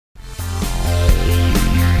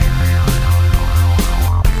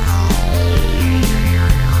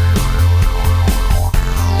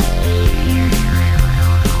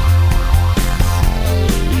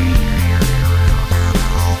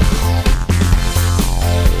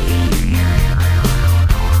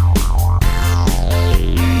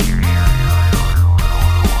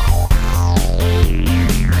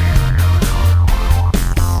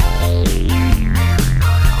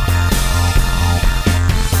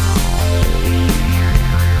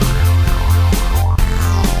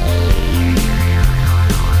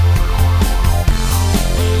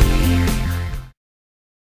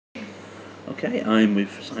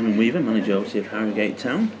Weaver, manager obviously of Harrogate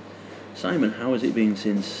Town. Simon, how has it been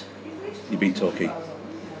since you beat Torquay?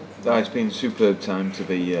 It's been a superb time to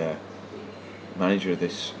be manager of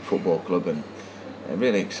this football club, and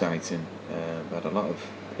really exciting. I've had a lot of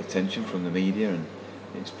attention from the media, and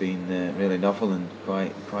it's been really novel and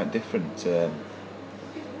quite different.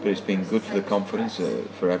 But it's been good for the confidence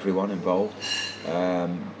for everyone involved.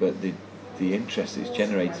 But the interest it's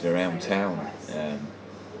generated around town,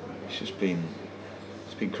 it's been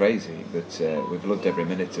crazy. But we've loved every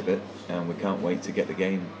minute of it, and we can't wait to get the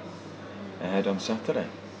game ahead on Saturday.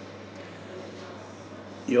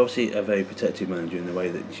 You're obviously a very protective manager in the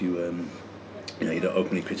way that you don't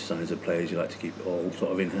openly criticise the players. You like to keep it all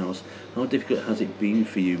sort of in-house. How difficult has it been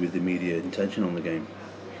for you with the media attention on the game?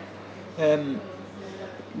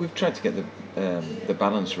 We've tried to get the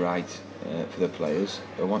balance right for the players.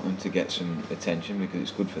 I want them to get some attention because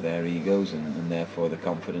it's good for their egos and therefore the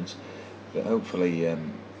confidence. But hopefully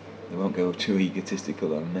they won't go too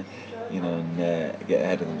egotistical on me, and get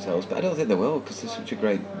ahead of themselves. But I don't think they will, because they're such a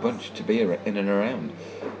great bunch to be in and around.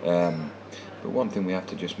 But one thing we have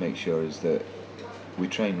to just make sure is that we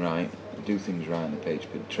train right, do things right on the pitch,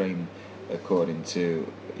 but train according to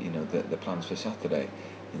the plans for Saturday.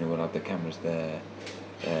 We'll have the cameras there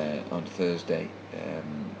on Thursday,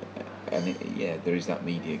 and there is that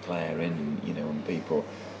media glare in, and people,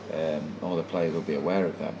 all the players will be aware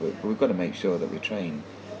of that. But we've got to make sure that we train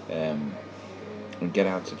and get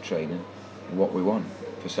out of training what we want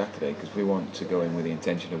for Saturday, because we want to go in with the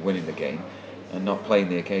intention of winning the game and not playing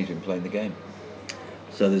the occasion, playing the game.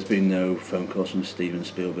 So there's been no phone calls from Steven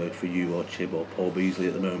Spielberg for you or Chib or Paul Beasley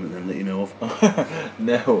at the moment then that you know of?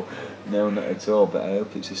 No, not at all. But I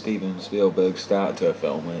hope it's a Steven Spielberg start to a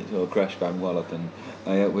film and it's all crash bang wallop, and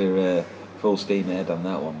I hope we're full steam ahead on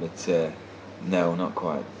that one. But no, not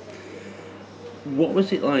quite. What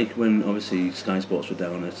was it like when obviously Sky Sports were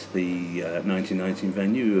down at the 1919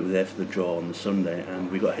 venue? You were there for the draw on the Sunday,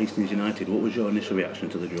 and we got Hastings United. What was your initial reaction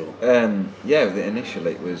to the draw?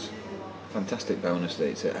 Initially it was fantastic bonus that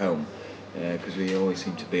it's at home, because we always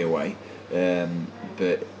seem to be away.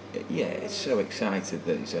 But it's so excited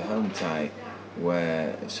that it's a home tie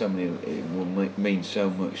where it will mean so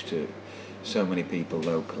much to so many people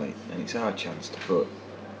locally, and it's our chance to put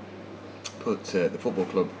the football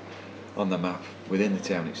club on the map within the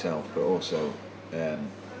town itself, but also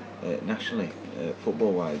nationally,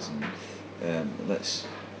 football-wise, and let's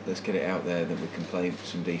get it out there that we can play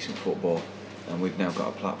some decent football, and we've now got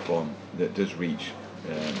a platform that does reach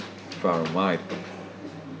far and wide.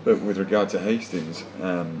 But with regard to Hastings,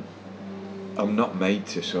 I'm not made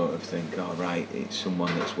to sort of think, it's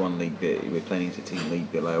someone that's one league we're playing against a team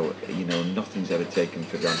league below. Nothing's ever taken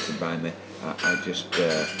for granted by me.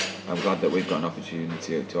 I'm glad that we've got an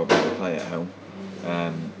opportunity to obviously play at home,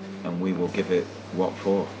 and we will give it what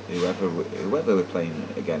for. Whoever we're playing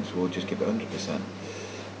against, we'll just give it 100%.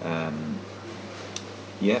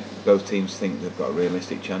 Both teams think they've got a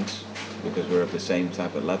realistic chance because we're of the same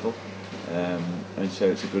type of level, and so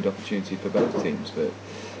it's a good opportunity for both teams. But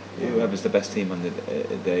whoever's the best team on the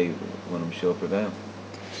day will, I'm sure, prevail.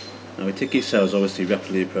 Now, with ticket sales obviously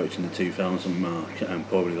rapidly approaching the 2,000 mark and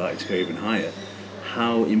probably likely to go even higher,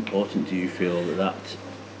 how important do you feel that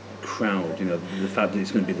crowd, the fact that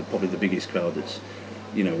it's going to be probably the biggest crowd that's,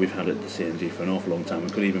 we've had at the CNG for an awful long time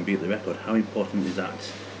and could even beat the record, how important is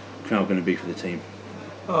that crowd going to be for the team?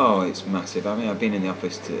 Oh, it's massive. I mean, I've been in the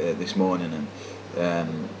office this morning,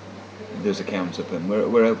 and there's a count up, and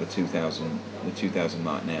we're over 2,000, the 2,000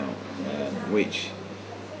 mark now, which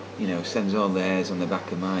sends all the hairs on the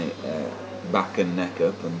back of my back and neck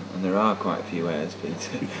up, and there are quite a few hairs,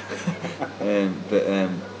 Peter.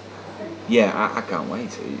 I can't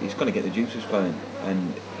wait. It's going to get the juices flowing,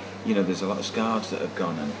 and there's a lot of scarves that have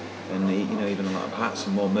gone, and even a lot of hats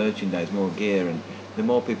and more merchandise, more gear, and the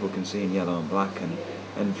more people can see in yellow and black,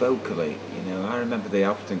 and vocally, I remember the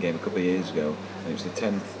Alfreton game a couple of years ago, and it was the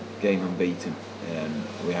 10th game unbeaten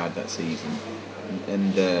we had that season,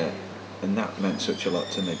 and that meant such a lot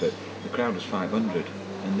to me. But the crowd was 500,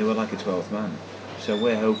 and they were like a 12th man. So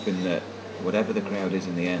we're hoping that whatever the crowd is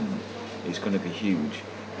in the end, it's going to be huge,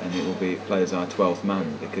 and it will be players our 12th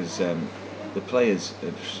man, because the players,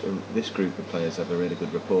 this group of players, have a really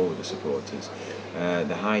good rapport with the supporters.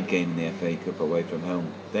 The Hyde game in the FA Cup away from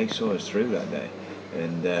home, they saw us through that day,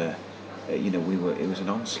 and it was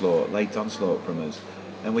an late onslaught from us,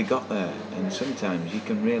 and we got there. And sometimes you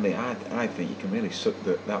can really, I think you can really suck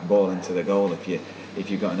that ball into the goal if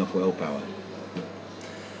you've got enough willpower.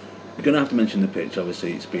 We're going to have to mention the pitch.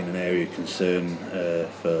 Obviously, it's been an area of concern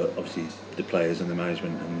for obviously the players and the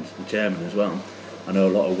management and the chairman as well. I know a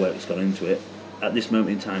lot of work's gone into it. At this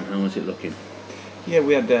moment in time, how is it looking? Yeah,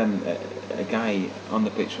 we had a guy on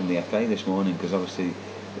the pitch from the FA this morning, because obviously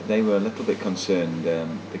they were a little bit concerned,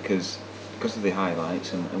 because of the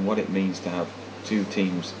highlights and what it means to have two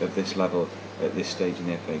teams of this level at this stage in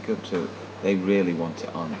the FA Cup. So they really want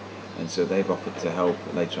it on, and so they've offered to help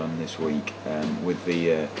later on this week with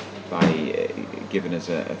the by giving us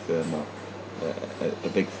a thermal. A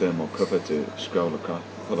big thermal cover to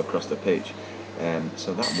pull across the pitch,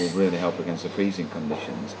 so that will really help against the freezing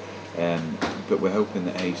conditions. But we're hoping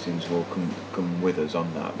that Hastings will come with us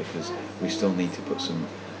on that, because we still need to put some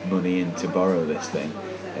money in to borrow this thing.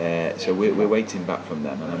 So we're waiting back from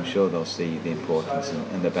them, and I'm sure they'll see the importance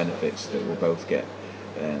and the benefits that we'll both get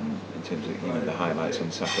in terms of the highlights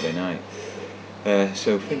on Saturday night.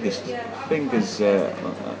 So fingers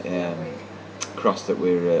crossed that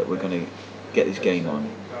we're going to get this game on.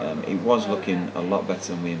 It was looking a lot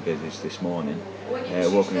better than we envisaged this morning.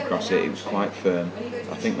 Walking across it, it was quite firm.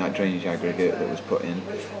 I think that drainage aggregate that was put in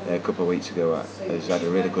a couple of weeks ago has had a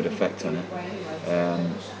really good effect on it.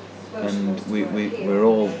 And we're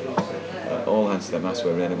all hands to the mast.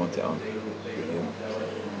 We really want it on.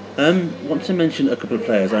 Want to mention a couple of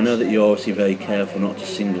players. I know that you're obviously very careful not to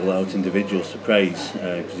single out individuals for praise,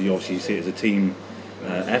 because you obviously see it as a team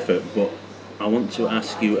effort, but I want to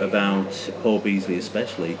ask you about Paul Beasley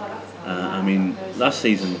especially. I mean, last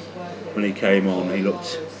season when he came on, he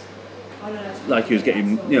looked like he was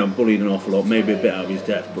getting bullied an awful lot, maybe a bit out of his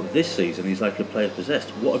depth. But this season, he's like a player possessed.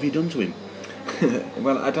 What have you done to him?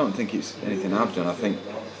 Well, I don't think it's anything I've done. I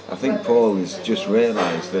think Paul has just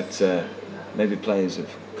realised that maybe players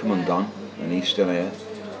have come and gone, and he's still here.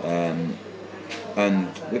 And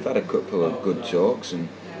we've had a couple of good talks, and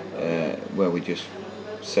where we just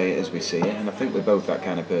say it as we see it, and I think we're both that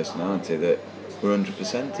kind of personality that we're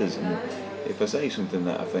 100%ers. And if I say something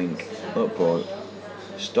that I think, look, Paul,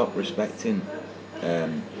 stop respecting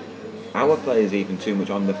our players even too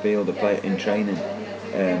much on the field, the play in training.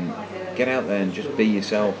 Get out there and just be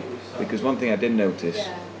yourself. Because one thing I did notice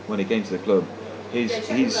when he came to the club, his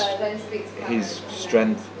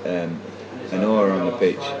strength and aura on the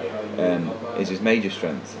pitch is his major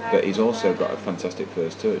strength, but he's also got a fantastic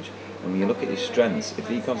first touch. And when you look at his strengths, if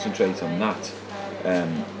he concentrates on that,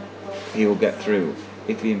 he'll get through.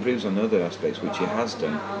 If he improves on other aspects, which he has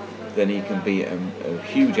done, then he can be a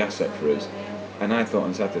huge asset for us. And I thought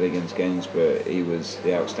on Saturday against Gainsborough he was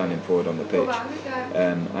the outstanding forward on the pitch,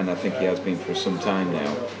 and I think he has been for some time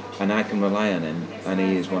now, and I can rely on him, and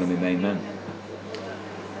he is one of my main men.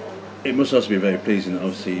 It must also be very pleasing that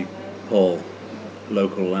obviously Paul,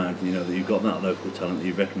 local lad, that you've got that local talent, that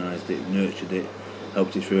you've recognised it, nurtured it,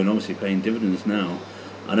 helped it through, and obviously paying dividends now.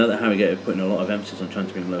 I know that Harrogate are putting a lot of emphasis on trying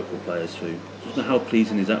to bring local players through. Just how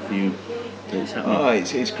pleasing is that for you that it's happening? Oh,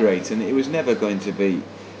 it's great, and it was never going to be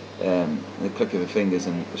the click of the fingers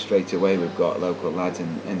and straight away we've got local lads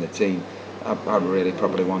in the team. I really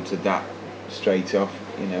probably wanted that straight off,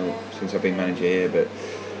 since I've been manager here, but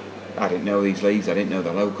I didn't know these leagues, I didn't know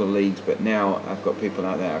the local leagues, but now I've got people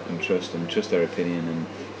out there I can trust and trust their opinion. And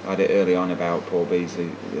I had it early on about Paul Beasley,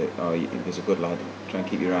 he's a good lad, try and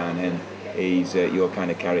keep your eye on him, he's your kind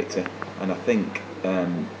of character, and I think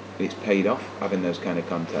it's paid off having those kind of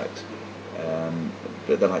contacts.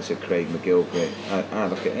 But the likes of Craig McGilchrist, I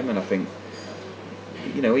look at him and I think,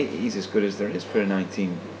 he's as good as there is for a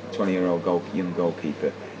 19, 20-year-old young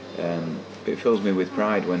goalkeeper. But it fills me with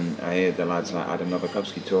pride when I hear the lads like Adam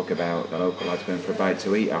Novakovsky talk about the local lads going for a bite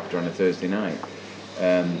to eat after on a Thursday night.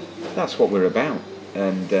 That's what we're about,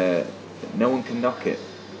 and no one can knock it.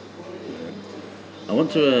 I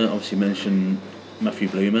want to obviously mention Matthew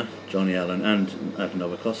Bloomer, Johnny Allen and Adam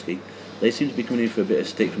Novakovsky. They seem to be coming in for a bit of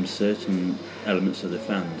stick from certain elements of the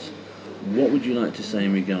fans. What would you like to say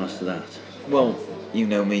in regards to that? Well, you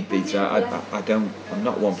know me, Peter. I'm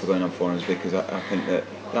not one for going on forums, because I think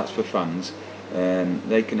that's for fans.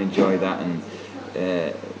 They can enjoy that and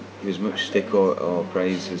give as much stick or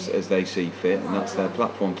praise as they see fit, and that's their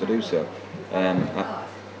platform to do so.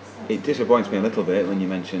 It disappoints me a little bit when you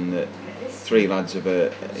mention that three lads of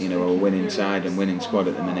a winning side and winning squad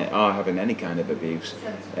at the minute are having any kind of abuse.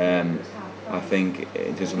 I think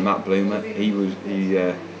there's Matt Bloomer. He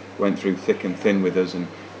went through thick and thin with us and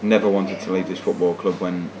never wanted to leave this football club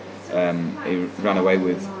when he ran away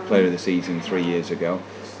with Player of the Season 3 years ago.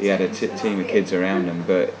 He had a team of kids around him,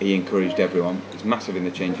 but he encouraged everyone. He's massive in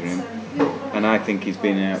the changing room, and I think he's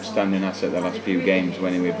been an outstanding asset the last few games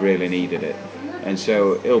when we've really needed it. And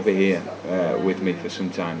so he'll be here with me for some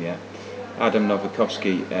time yet. Adam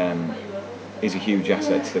Novakovsky is a huge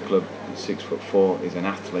asset to the club. He's 6'4", he's an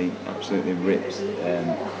athlete, absolutely ripped.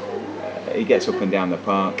 He gets up and down the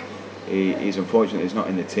park. He's unfortunate he's not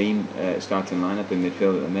in the team starting lineup in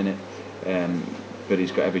midfield at the minute. but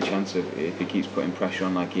he's got every chance of, if he keeps putting pressure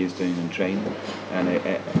on like he is doing in training. And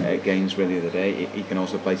at Gainsborough the other day, he can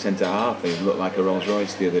also play centre half. He looked like a Rolls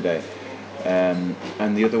Royce the other day.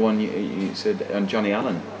 And the other one you said, and Johnny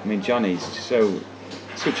Allen. I mean, Johnny's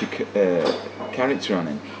such a character on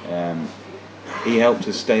him. He helped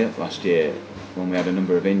us stay up last year when we had a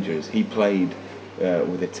number of injuries. He played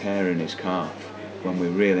with a tear in his calf when we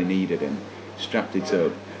really needed him, strapped it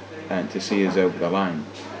up and to see us over the line.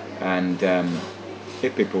 And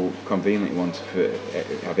if people conveniently want to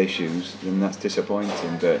have issues, then that's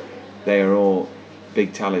disappointing. But they are all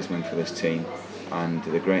big talisman for this team, and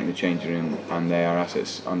they're great in the changing room, and they are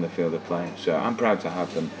assets on the field of play. So I'm proud to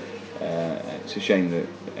have them. It's a shame that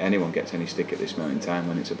anyone gets any stick at this moment in time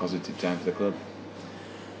when it's a positive time for the club.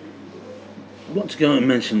 I want to go and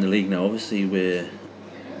mention the league now. Obviously we're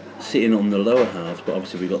sitting on the lower halves, but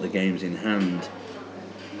obviously we've got the games in hand.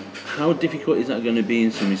 How difficult is that going to be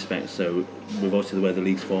in some respects? So with obviously the way the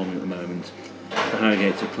league's forming at the moment, for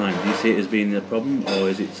Harrogate to climb, do you see it as being a problem, or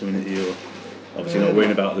is it something that you're obviously not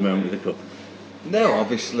worrying about at the moment with the cup? No,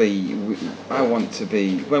 obviously I want to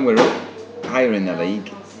be, when we're up higher in the league,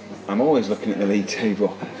 I'm always looking at the league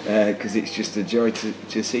table because it's just a joy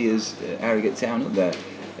to see us Harrogate Town up there.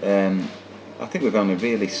 I think we've only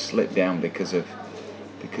really slipped down because of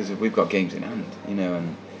we've got games in hand,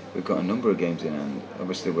 and we've got a number of games in hand.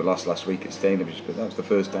 Obviously we lost last week at Stainbridge, but that was the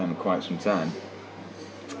first time in quite some time.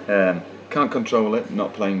 Can't control it,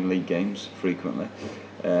 not playing league games frequently,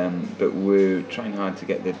 but we're trying hard to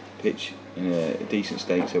get the pitch in a decent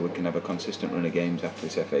state so we can have a consistent run of games after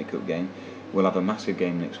this FA Cup game. We'll have a massive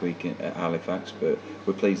game next week at Halifax, but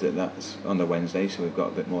we're pleased that that's on the Wednesday, so we've got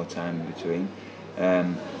a bit more time in between.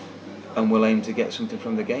 And we'll aim to get something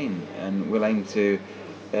from the game, and we'll aim to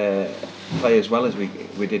play as well as we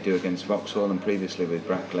did do against Vauxhall and previously with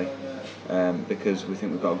Brackley, because we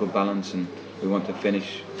think we've got a good balance and we want to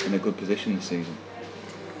finish in a good position this season.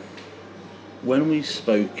 When we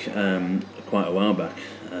spoke quite a while back,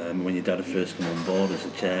 when your dad had first come on board as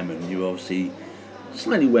the chairman, you were obviously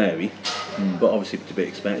slightly wary, but obviously to be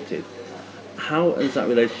expected. How has that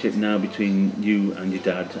relationship now between you and your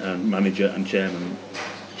dad, and manager and chairman,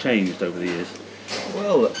 changed over the years?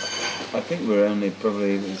 Well, I think we're only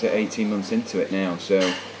probably 18 months into it now, so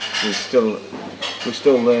we're still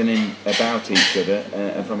learning about each other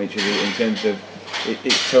and from each other in terms of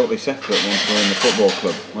it's totally separate once we're in the football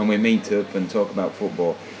club. When we meet up and talk about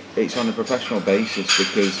football, it's on a professional basis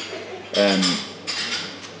because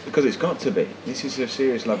it's got to be. This is a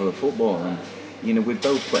serious level of football, and we've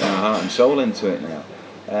both put our heart and soul into it now.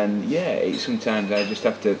 And sometimes I just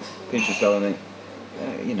have to pinch myself and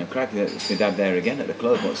think, crikey, that's my dad there again at the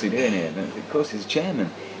club. What's he doing here? And of course, he's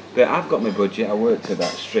chairman. But I've got my budget. I work to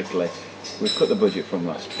that strictly. We've cut the budget from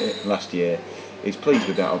last year. He's pleased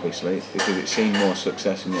with that, obviously, because it's seen more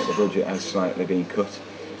success and yet the budget has slightly been cut.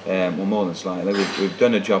 Well, more than slightly. We've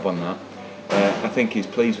done a job on that. I think he's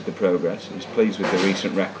pleased with the progress. He's pleased with the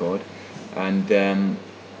recent record, and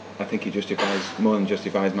I think he more than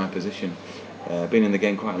justifies my position. Been in the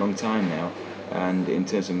game quite a long time now, and in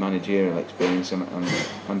terms of managerial experience,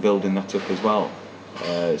 I'm building that up as well.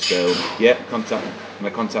 My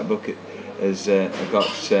contact book has got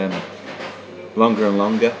longer and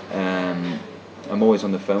longer. I'm always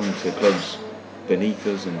on the phone to clubs beneath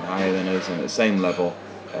us and higher than us and at the same level.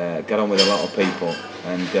 Get on with a lot of people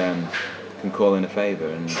and can call in a favour,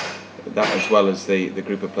 and that, as well as the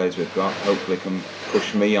group of players we've got, hopefully can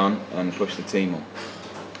push me on and push the team on.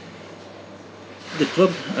 The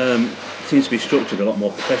club seems to be structured a lot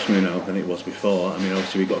more professionally now than it was before. I mean,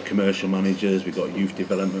 obviously we've got commercial managers, we've got youth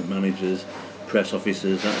development managers, press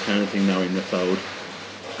officers, that kind of thing now in the fold.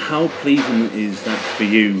 How pleasing is that for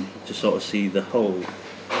you to sort of see the whole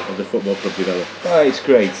of the football club develop? Oh, it's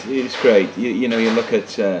great. It's great. You look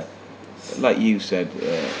at, like you said,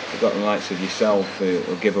 you've got the likes of yourself who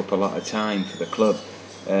give up a lot of time for the club.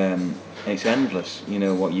 It's endless,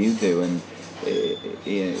 what you do, and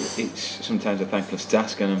it's sometimes a thankless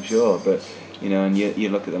task, and I'm sure. But and you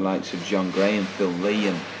look at the likes of John Gray and Phil Lee,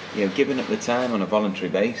 and giving up the time on a voluntary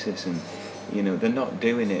basis, and they're not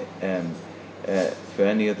doing it for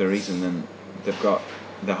any other reason than they've got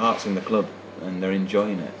their hearts in the club and they're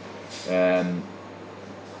enjoying it. And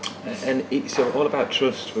it's all about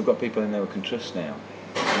trust. We've got people in there we can trust now,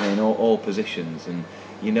 in all positions, and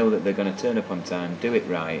that they're going to turn up on time, do it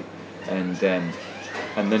right, and they're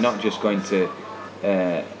not just going to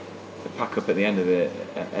pack up at the end of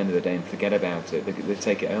the day and forget about it. They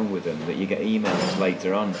take it home with them. That you get emails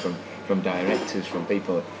later on from directors, from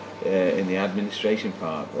people in the administration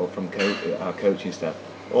part, or from our coaching staff,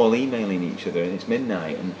 all emailing each other, and it's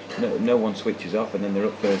midnight and no one switches off, and then they're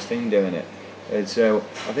up first thing doing it. And so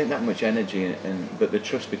I think that much energy, but the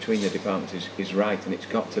trust between the departments is right, and it's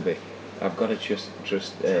got to be. I've got to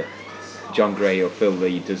trust John Gray or Phil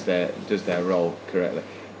Lee does their role correctly,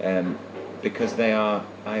 because they are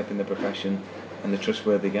high up in the profession and they're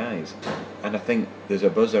trustworthy guys. And I think there's a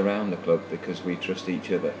buzz around the club because we trust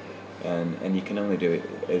each other, and you can only do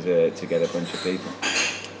it as to get a bunch of people.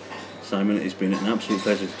 Simon, it's been an absolute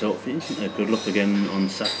pleasure to talk to you. Good luck again on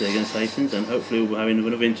Saturday against Hastings, and hopefully we'll have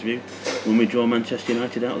another interview when we draw Manchester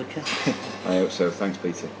United out of the cap. I hope so. Thanks,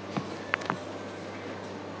 Peter.